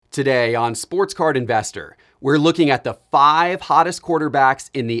Today on Sports Card Investor, we're looking at the 5 hottest quarterbacks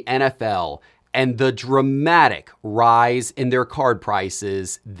in the NFL and the dramatic rise in their card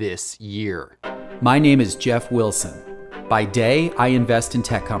prices this year. My name is Jeff Wilson. By day, I invest in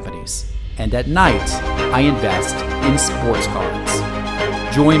tech companies, and at night, I invest in sports cards.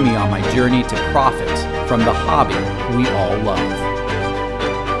 Join me on my journey to profit from the hobby we all love.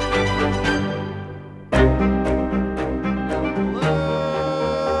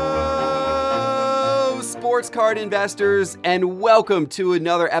 Sports card investors, and welcome to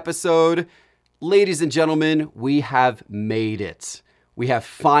another episode. Ladies and gentlemen, we have made it. We have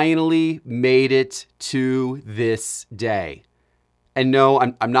finally made it to this day. And no,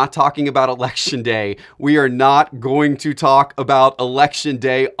 I'm not talking about Election Day. We are not going to talk about Election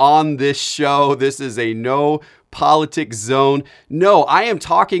Day on this show. This is a no politics zone. No, I am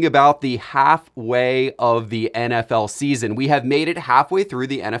talking about the halfway of the NFL season. We have made it halfway through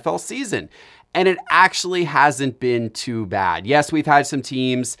the NFL season. And it actually hasn't been too bad. Yes, we've had some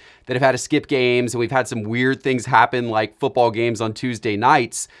teams that have had to skip games, and we've had some weird things happen like football games on Tuesday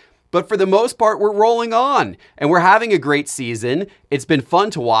nights. But for the most part, we're rolling on, and we're having a great season. It's been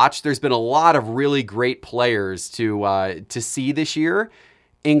fun to watch. There's been a lot of really great players to see this year,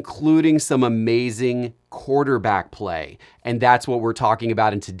 including some amazing quarterback play. And that's what we're talking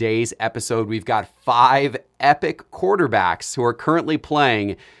about in today's episode. We've got 5 epic quarterbacks who are currently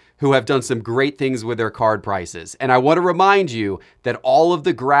playing who have done some great things with their card prices. And I want to remind you that all of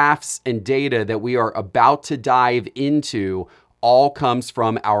the graphs and data that we are about to dive into all comes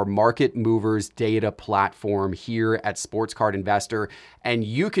from our Market Movers data platform here at Sports Card Investor. And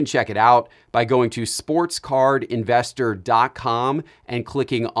you can check it out by going to sportscardinvestor.com and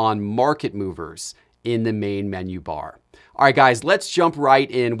clicking on Market Movers in the main menu bar. All right, guys, let's jump right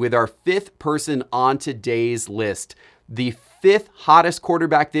in with our 5th person on today's list. The 5th hottest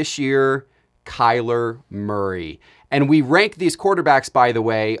quarterback this year, Kyler Murray. And we rank these quarterbacks, by the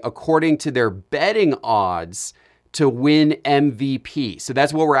way, according to their betting odds to win MVP. So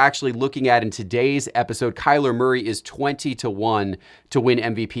that's what we're actually looking at in today's episode. Kyler Murray is 20-1 to win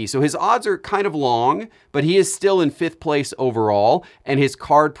MVP. So his odds are kind of long, but he is still in 5th place overall. And his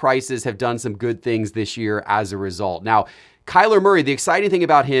card prices have done some good things this year as a result. Now, Kyler Murray, the exciting thing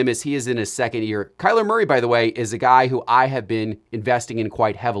about him is he is in his 2nd year. Kyler Murray, by the way, is a guy who I have been investing in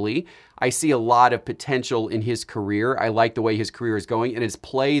quite heavily. I see a lot of potential in his career. I like the way his career is going, and his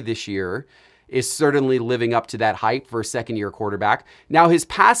play this year is certainly living up to that hype for a 2nd-year quarterback. Now, his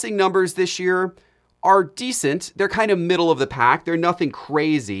passing numbers this year are decent. They're kind of middle of the pack. They're nothing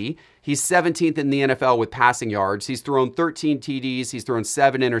crazy. He's 17th in the NFL with passing yards. He's thrown 13 TDs. He's thrown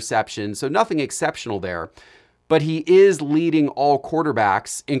 7 interceptions, so nothing exceptional there. But he is leading all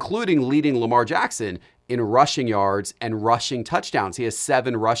quarterbacks, including leading Lamar Jackson, in rushing yards and rushing touchdowns. He has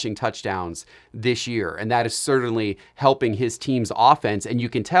 7 rushing touchdowns this year, and that is certainly helping his team's offense. And you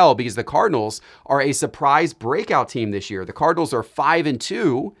can tell because the Cardinals are a surprise breakout team this year. The Cardinals are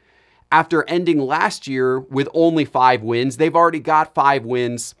 5-2 after ending last year with only 5 wins. They've already got 5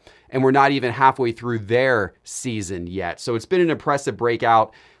 wins, and we're not even halfway through their season yet. So it's been an impressive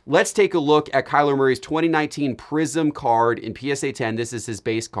breakout. Let's take a look at Kyler Murray's 2019 Prism card in PSA 10. This is his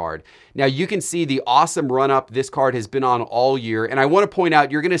base card. Now you can see the awesome run-up this card has been on all year. And I want to point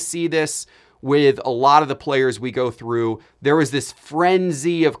out, you're going to see this with a lot of the players we go through. There was this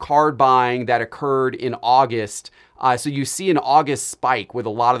frenzy of card buying that occurred in August. So you see an August spike with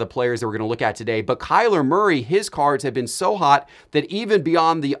a lot of the players that we're going to look at today. But Kyler Murray, his cards have been so hot that even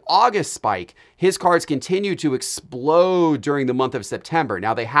beyond the August spike, his cards continue to explode during the month of September.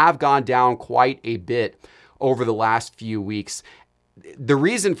 Now, they have gone down quite a bit over the last few weeks. The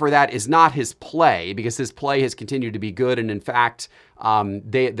reason for that is not his play, because his play has continued to be good. And in fact,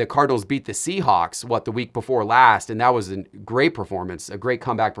 the Cardinals beat the Seahawks, the week before last, and that was a great performance, a great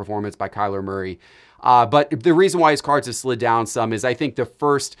comeback performance by Kyler Murray. But the reason why his cards have slid down some is I think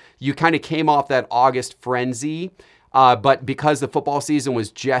you kind of came off that August frenzy, but because the football season was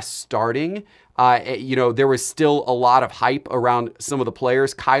just starting, there was still a lot of hype around some of the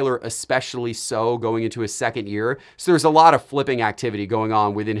players, Kyler especially so, going into his 2nd year. So there's a lot of flipping activity going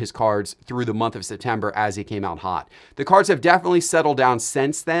on within his cards through the month of September as he came out hot. The cards have definitely settled down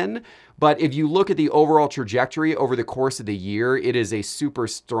since then, but if you look at the overall trajectory over the course of the year, it is a super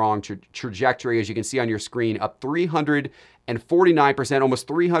strong trajectory, as you can see on your screen, up 349%, almost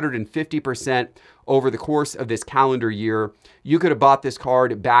 350% over the course of this calendar year. You could have bought this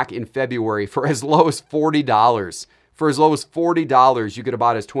card back in February for as low as $40. For as low as $40, you could have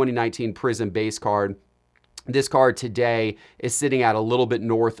bought his 2019 Prism base card. This card today is sitting at a little bit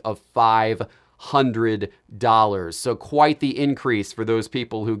north of $500. So quite the increase for those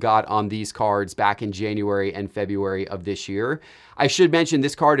people who got on these cards back in January and February of this year. I should mention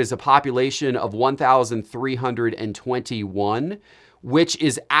this card is a population of 1,321, which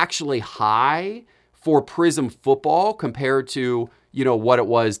is actually high for Prism football compared to, what it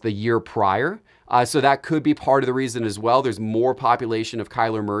was the year prior. So that could be part of the reason as well. There's more population of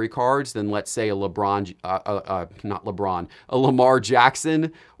Kyler Murray cards than, let's say, a Lamar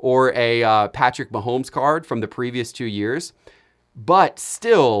Jackson or a Patrick Mahomes card from the previous 2 years. But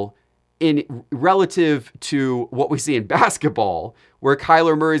still, in relative to what we see in basketball, where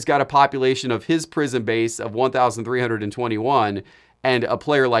Kyler Murray's got a population of his Prism base of 1,321, and a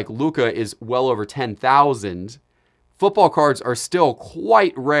player like Luka is well over 10,000, football cards are still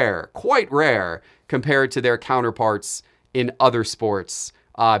quite rare compared to their counterparts in other sports,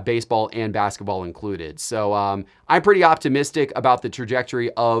 baseball and basketball included. So I'm pretty optimistic about the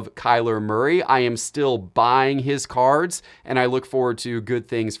trajectory of Kyler Murray. I am still buying his cards, and I look forward to good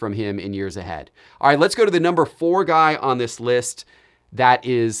things from him in years ahead. All right, let's go to the number 4 guy on this list. That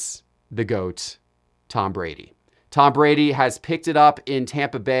is the GOAT, Tom Brady. Tom Brady has picked it up in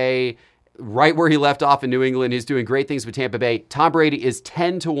Tampa Bay, right where he left off in New England. He's doing great things with Tampa Bay. Tom Brady is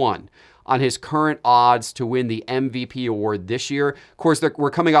 10-1 on his current odds to win the MVP award this year. Of course,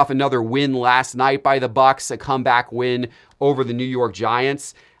 we're coming off another win last night by the Bucs, a comeback win over the New York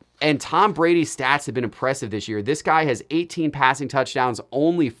Giants. And Tom Brady's stats have been impressive this year. This guy has 18 passing touchdowns,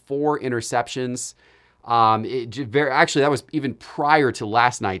 only 4 interceptions. Actually, that was even prior to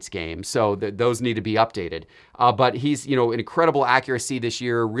last night's game, so those need to be updated. But he's, an incredible accuracy this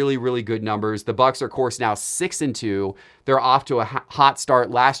year, really, really good numbers. The Bucs are, of course, now 6-2. They're off to a hot start.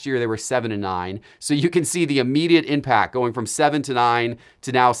 Last year, they were 7-9. So you can see the immediate impact going from 7-9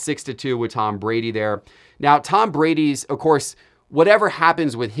 to now 6-2 with Tom Brady there. Now, Tom Brady's, of course, whatever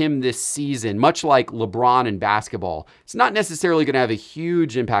happens with him this season, much like LeBron in basketball, it's not necessarily going to have a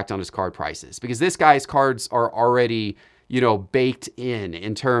huge impact on his card prices because this guy's cards are already, baked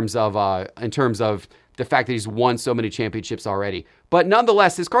in terms of the fact that he's won so many championships already. But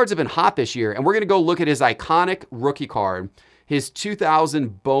nonetheless, his cards have been hot this year, and we're going to go look at his iconic rookie card, his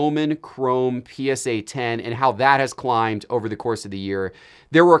 2000 Bowman Chrome PSA 10, and how that has climbed over the course of the year.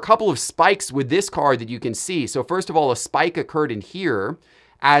 There were a couple of spikes with this card that you can see. So first of all, a spike occurred in here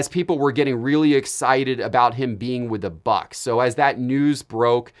as people were getting really excited about him being with the Bucs. So as that news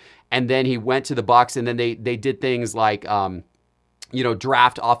broke, and then he went to the Bucs, and then they did things like,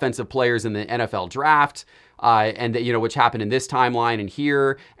 draft offensive players in the NFL draft, which happened in this timeline and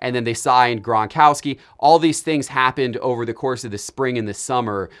here, and then they signed Gronkowski. All these things happened over the course of the spring and the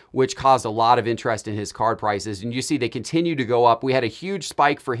summer, which caused a lot of interest in his card prices. And you see they continue to go up. We had a huge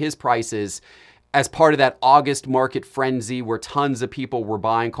spike for his prices as part of that August market frenzy where tons of people were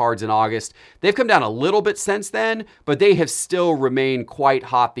buying cards in August. They've come down a little bit since then, but they have still remained quite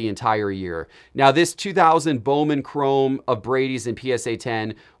hot the entire year. Now, this 2000 Bowman Chrome of Brady's in PSA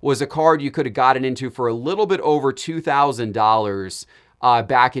 10 was a card you could have gotten into for a little bit over $2,000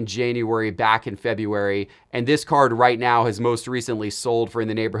 back in January, back in February. And this card right now has most recently sold for in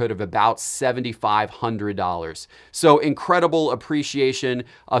the neighborhood of about $7,500. So incredible appreciation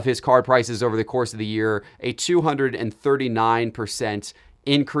of his card prices over the course of the year, a 239%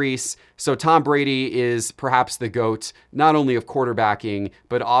 increase. So Tom Brady is perhaps the GOAT, not only of quarterbacking,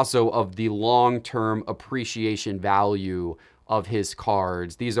 but also of the long-term appreciation value of his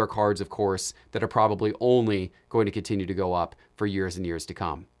cards. These are cards, of course, that are probably only going to continue to go up for years and years to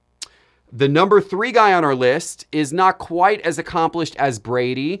come. The number 3 guy on our list is not quite as accomplished as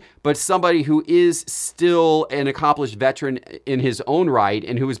Brady, but somebody who is still an accomplished veteran in his own right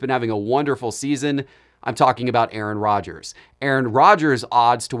and who has been having a wonderful season. I'm talking about Aaron Rodgers. Aaron Rodgers'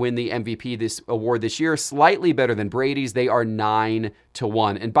 odds to win the MVP award this year, slightly better than Brady's. They are 9-1.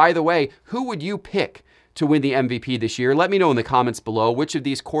 And by the way, who would you pick to win the MVP this year? Let me know in the comments below which of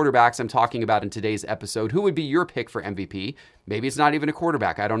these quarterbacks I'm talking about in today's episode. Who would be your pick for MVP? Maybe it's not even a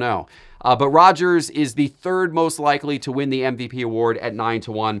quarterback. I don't know. But Rodgers is the 3rd most likely to win the MVP award at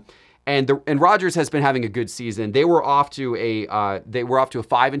 9-1. And Rodgers has been having a good season. They were off to a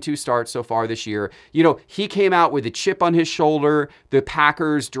 5-2 start so far this year. He came out with a chip on his shoulder. The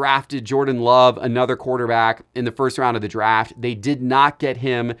Packers drafted Jordan Love, another quarterback, in the first round of the draft. They did not get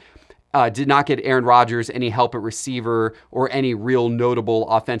Aaron Rodgers any help at receiver or any real notable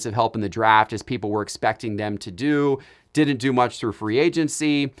offensive help in the draft as people were expecting them to do. Didn't do much through free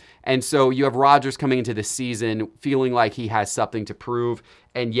agency. And so you have Rodgers coming into the season feeling like he has something to prove.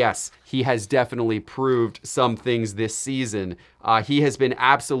 And yes, he has definitely proved some things this season. He has been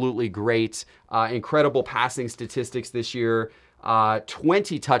absolutely great. Incredible passing statistics this year.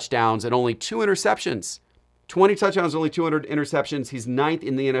 20 touchdowns and only 2 interceptions. 20 touchdowns, only 200 interceptions. He's 9th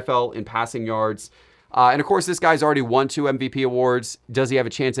in the NFL in passing yards. And of course, this guy's already won 2 MVP awards. Does he have a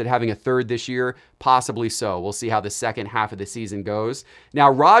chance at having a third this year? Possibly so. We'll see how the second half of the season goes.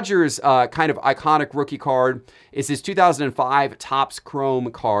 Now, Rodgers' kind of iconic rookie card is his 2005 Topps Chrome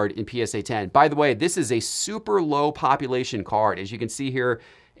card in PSA 10. By the way, this is a super low population card. As you can see here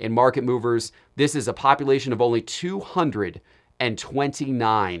in Market Movers, this is a population of only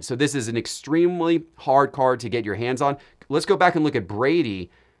 229. So this is an extremely hard card to get your hands on. Let's go back and look at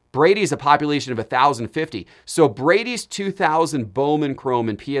Brady. Brady's a population of 1,050. So Brady's 2000 Bowman Chrome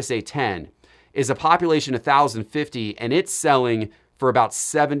in PSA 10 is a population of 1,050, and it's selling for about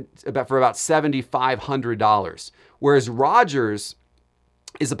 $7,500. Whereas Rodgers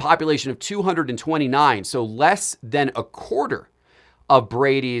is a population of 229, so less than a quarter of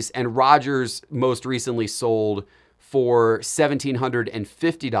Brady's, and Rodgers most recently sold for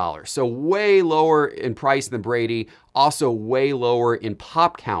 $1,750. So way lower in price than Brady, also way lower in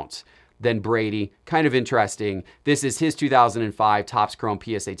pop count than Brady. Kind of interesting. This is his 2005 Topps Chrome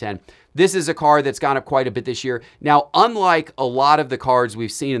PSA 10. This is a card that's gone up quite a bit this year. Now, unlike a lot of the cards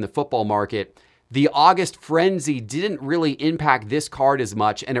we've seen in the football market, the August frenzy didn't really impact this card as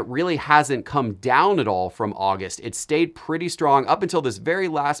much, and it really hasn't come down at all from August. It stayed pretty strong up until this very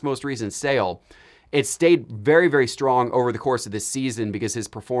last most recent sale. It stayed very, very strong over the course of this season because his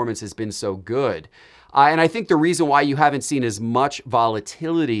performance has been so good. And I think the reason why you haven't seen as much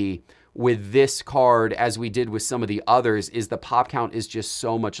volatility with this card as we did with some of the others is the pop count is just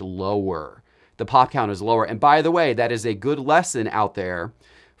so much lower. The pop count is lower. And by the way, that is a good lesson out there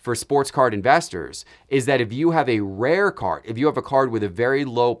for sports card investors, is that if you have a rare card, if you have a card with a very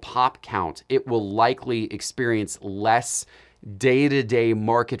low pop count, it will likely experience less day-to-day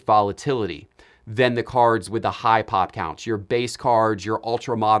market volatility than the cards with the high pop counts. Your base cards, your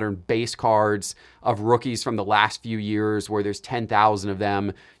ultra modern base cards of rookies from the last few years where there's 10,000 of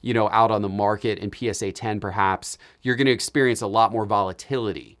them, out on the market in PSA 10 perhaps, you're going to experience a lot more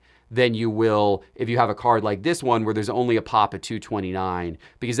volatility than you will if you have a card like this one where there's only a pop of 229,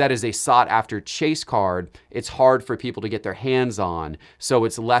 because that is a sought after chase card. It's hard for people to get their hands on, so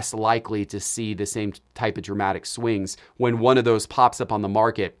it's less likely to see the same type of dramatic swings. When one of those pops up on the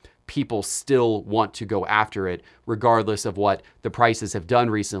market, people still want to go after it, regardless of what the prices have done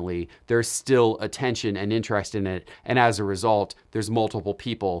recently. There's still attention and interest in it, and as a result, there's multiple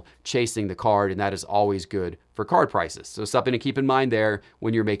people chasing the card, and that is always good for card prices. So something to keep in mind there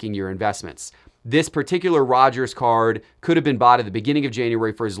when you're making your investments. This particular Rodgers card could have been bought at the beginning of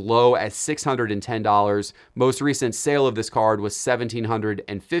January for as low as $610. Most recent sale of this card was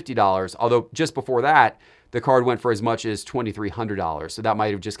 $1,750, although just before that, the card went for as much as $2,300. So that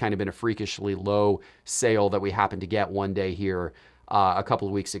might have just kind of been a freakishly low sale that we happened to get one day here a couple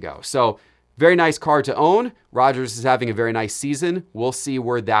of weeks ago. So very nice card to own. Rodgers is having a very nice season. We'll see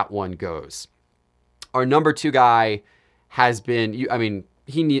where that one goes. Our number 2 guy has been,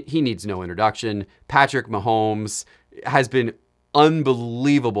 he needs no introduction. Patrick Mahomes has been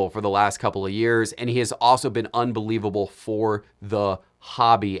unbelievable for the last couple of years, and he has also been unbelievable for the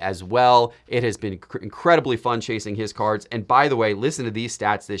hobby as well. It has been incredibly fun chasing his cards. And by the way, listen to these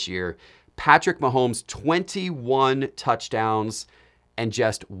stats this year. Patrick Mahomes, 21 touchdowns and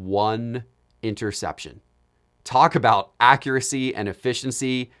just 1 interception. Talk about accuracy and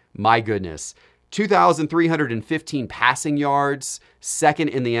efficiency. My goodness. 2,315 passing yards, second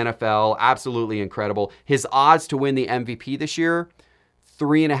in the NFL. Absolutely incredible. His odds to win the MVP this year,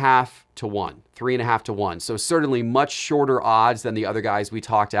 3.5 to 1. 3.5 to 1. So certainly much shorter odds than the other guys we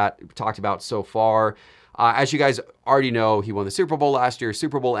talked about so far. As you guys already know, he won the Super Bowl last year,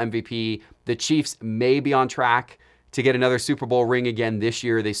 Super Bowl MVP. The Chiefs may be on track to get another Super Bowl ring again this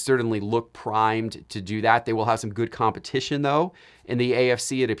year. They certainly look primed to do that. They will have some good competition, though. In the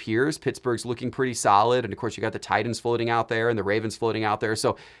AFC, it appears Pittsburgh's looking pretty solid. And of course, you got the Titans floating out there and the Ravens floating out there.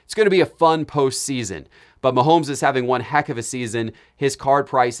 So it's going to be a fun postseason. But Mahomes is having one heck of a season. His card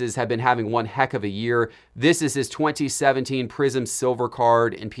prices have been having one heck of a year. This is his 2017 Prism Silver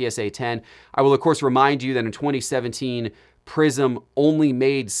card in PSA 10. I will, of course, remind you that in 2017, Prism only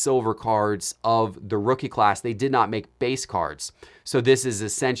made silver cards of the rookie class. They did not make base cards. So this is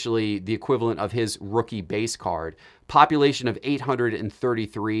essentially the equivalent of his rookie base card. Population of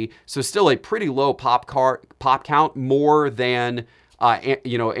 833. So still a pretty low pop count, more than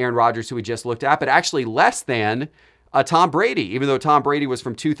Aaron Rodgers, who we just looked at, but actually less than Tom Brady, even though Tom Brady was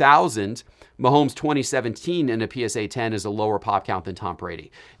from 2000, Mahomes 2017 in a PSA 10 is a lower pop count than Tom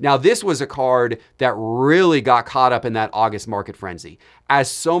Brady. Now, this was a card that really got caught up in that August market frenzy. As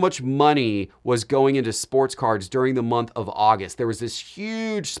so much money was going into sports cards during the month of August, there was this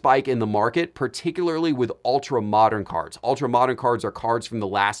huge spike in the market, particularly with ultra modern cards. Ultra modern cards are cards from the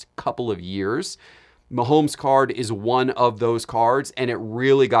last couple of years. Mahomes card is one of those cards, and it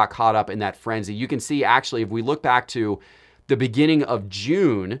really got caught up in that frenzy. You can see, actually, if we look back to the beginning of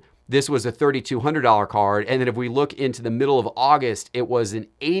June, this was a $3,200 card. And then if we look into the middle of August, it was an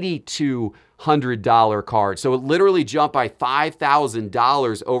 $8,200 card. So it literally jumped by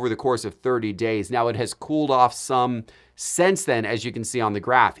 $5,000 over the course of 30 days. Now it has cooled off some since then, as you can see on the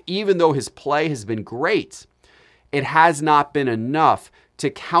graph. Even though his play has been great, it has not been enough to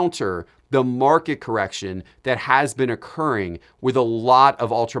counter the market correction that has been occurring with a lot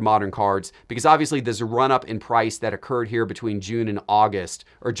of ultra modern cards, because obviously this run up in price that occurred here between June and August,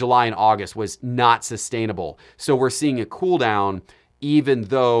 or July and August, was not sustainable. So we're seeing a cool down even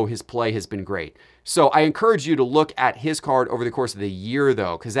though his play has been great. So I encourage you to look at his card over the course of the year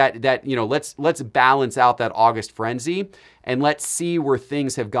though, because let's balance out that August frenzy and let's see where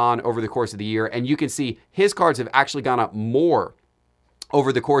things have gone over the course of the year. And you can see his cards have actually gone up more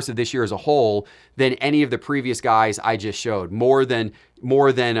over the course of this year as a whole than any of the previous guys I just showed. More than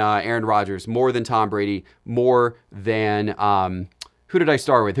Aaron Rodgers, more than Tom Brady, more than who did I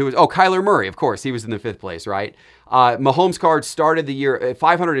start with? Kyler Murray, of course. He was in the 5th place, right? Mahomes cards started the year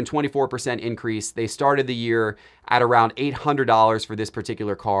 524% increase. They started the year at around $800 for this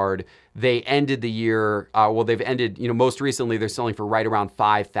particular card. They ended the year, most recently they're selling for right around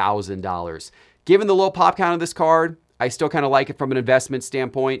 $5,000. Given the low pop count of this card, I still kind of like it from an investment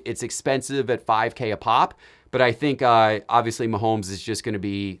standpoint. It's expensive at $5,000 a pop, but I think obviously Mahomes is just going to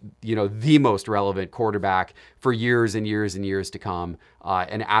be, the most relevant quarterback for years and years and years to come.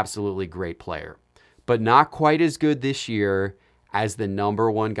 An absolutely great player, but not quite as good this year as the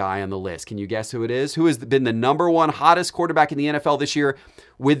number one guy on the list. Can you guess who it is? Who has been the number one hottest quarterback in the NFL this year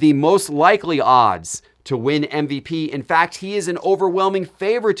with the most likely odds to win MVP? In fact, he is an overwhelming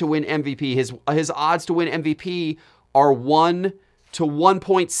favorite to win MVP. His odds to win MVP are 1 to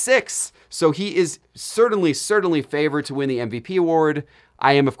 1.6. So he is certainly favored to win the MVP award.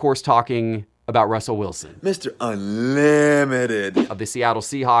 I am, of course, talking about Russell Wilson. Mr. Unlimited. Of the Seattle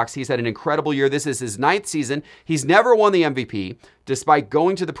Seahawks. He's had an incredible year. This is his 9th season. He's never won the MVP, despite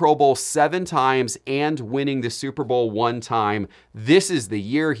going to the Pro Bowl 7 times and winning the Super Bowl 1 time. This is the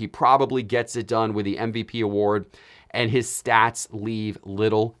year he probably gets it done with the MVP award, and his stats leave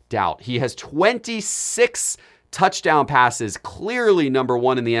little doubt. He has 26 touchdown passes, clearly number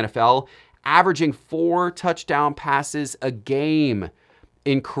one in the NFL, averaging 4 touchdown passes a game.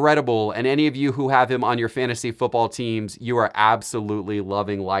 Incredible. And any of you who have him on your fantasy football teams, you are absolutely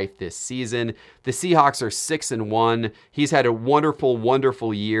loving life this season. The Seahawks are 6-1. He's had a wonderful,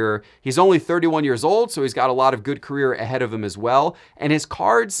 wonderful year. He's only 31 years old, so he's got a lot of good career ahead of him as well. And his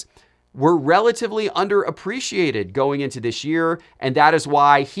cards were relatively underappreciated going into this year, and that is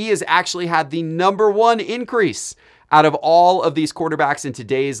why he has actually had the number one increase out of all of these quarterbacks in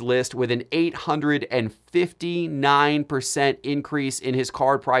today's list, with an 859% increase in his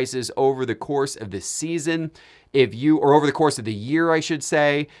card prices over the course of the season. Over the course of the year, I should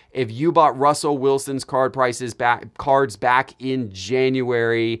say, if you bought Russell Wilson's cards back in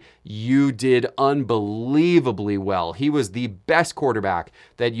January, you did unbelievably well. He was the best quarterback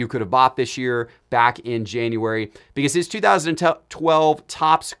that you could have bought this year back in January, because his 2012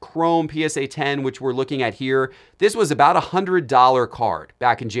 Topps Chrome PSA 10, which we're looking at here, this was about $100 card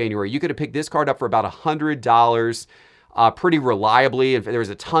back in January. You could have picked this card up for about $100. Pretty reliably. There was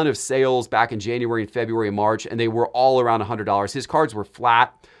a ton of sales back in January and February and March, and they were all around $100. His cards were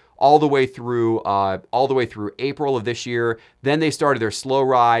flat all the way through April of this year. Then they started their slow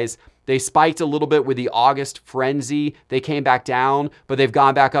rise. They spiked a little bit with the August frenzy. They came back down, but they've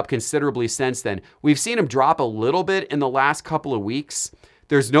gone back up considerably since then. We've seen him drop a little bit in the last couple of weeks.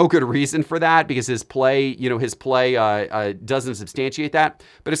 There's no good reason for that, because his play doesn't substantiate that.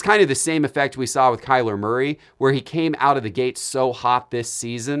 But it's kind of the same effect we saw with Kyler Murray, where he came out of the gate so hot this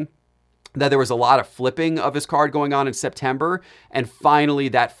season that there was a lot of flipping of his card going on in September, and finally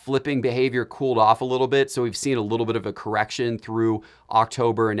that flipping behavior cooled off a little bit, so we've seen a little bit of a correction through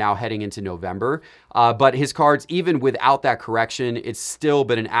October and now heading into November. But his cards, even without that correction, it's still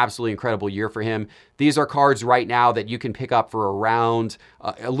been an absolutely incredible year for him. These are cards right now that you can pick up for around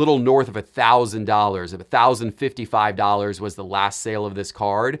a little north of $1,000. $1,055 was the last sale of this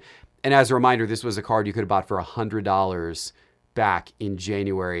card. And as a reminder, this was a card you could have bought for $100 back in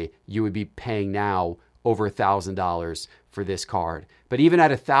January. You would be paying now over $1,000 for this card. But even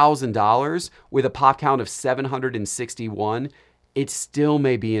at $1,000 with a pop count of 761, it still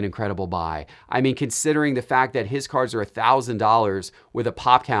may be an incredible buy. I mean, considering the fact that his cards are $1,000 with a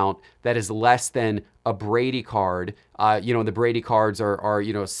pop count that is less than a Brady card, the Brady cards are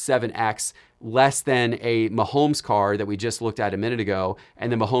 7X, less than a Mahomes card that we just looked at a minute ago,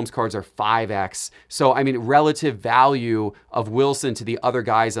 and the Mahomes cards are 5X. So, I mean, relative value of Wilson to the other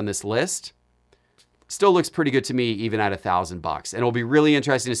guys on this list still looks pretty good to me, even at $1,000. And it'll be really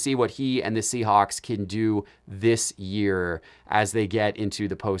interesting to see what he and the Seahawks can do this year as they get into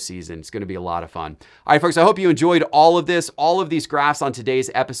the postseason. It's going to be a lot of fun. All right, folks, I hope you enjoyed all of this. All of these graphs on today's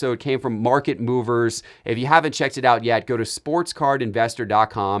episode came from Market Movers. If you haven't checked it out yet, go to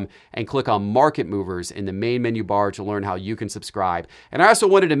sportscardinvestor.com and click on Market Movers in the main menu bar to learn how you can subscribe. And I also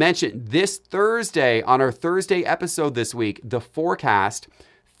wanted to mention this Thursday, on our Thursday episode this week, the forecast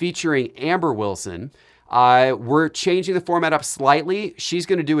featuring Amber Wilson. We're changing the format up slightly. She's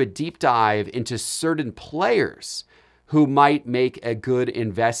going to do a deep dive into certain players who might make a good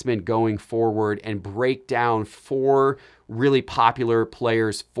investment going forward and break down 4 really popular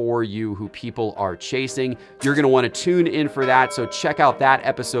players for you who people are chasing. You're going to want to tune in for that, so check out that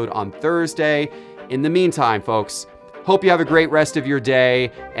episode on Thursday. In the meantime, folks, hope you have a great rest of your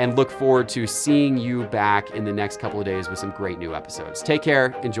day and look forward to seeing you back in the next couple of days with some great new episodes. Take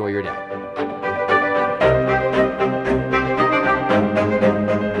care. Enjoy your day.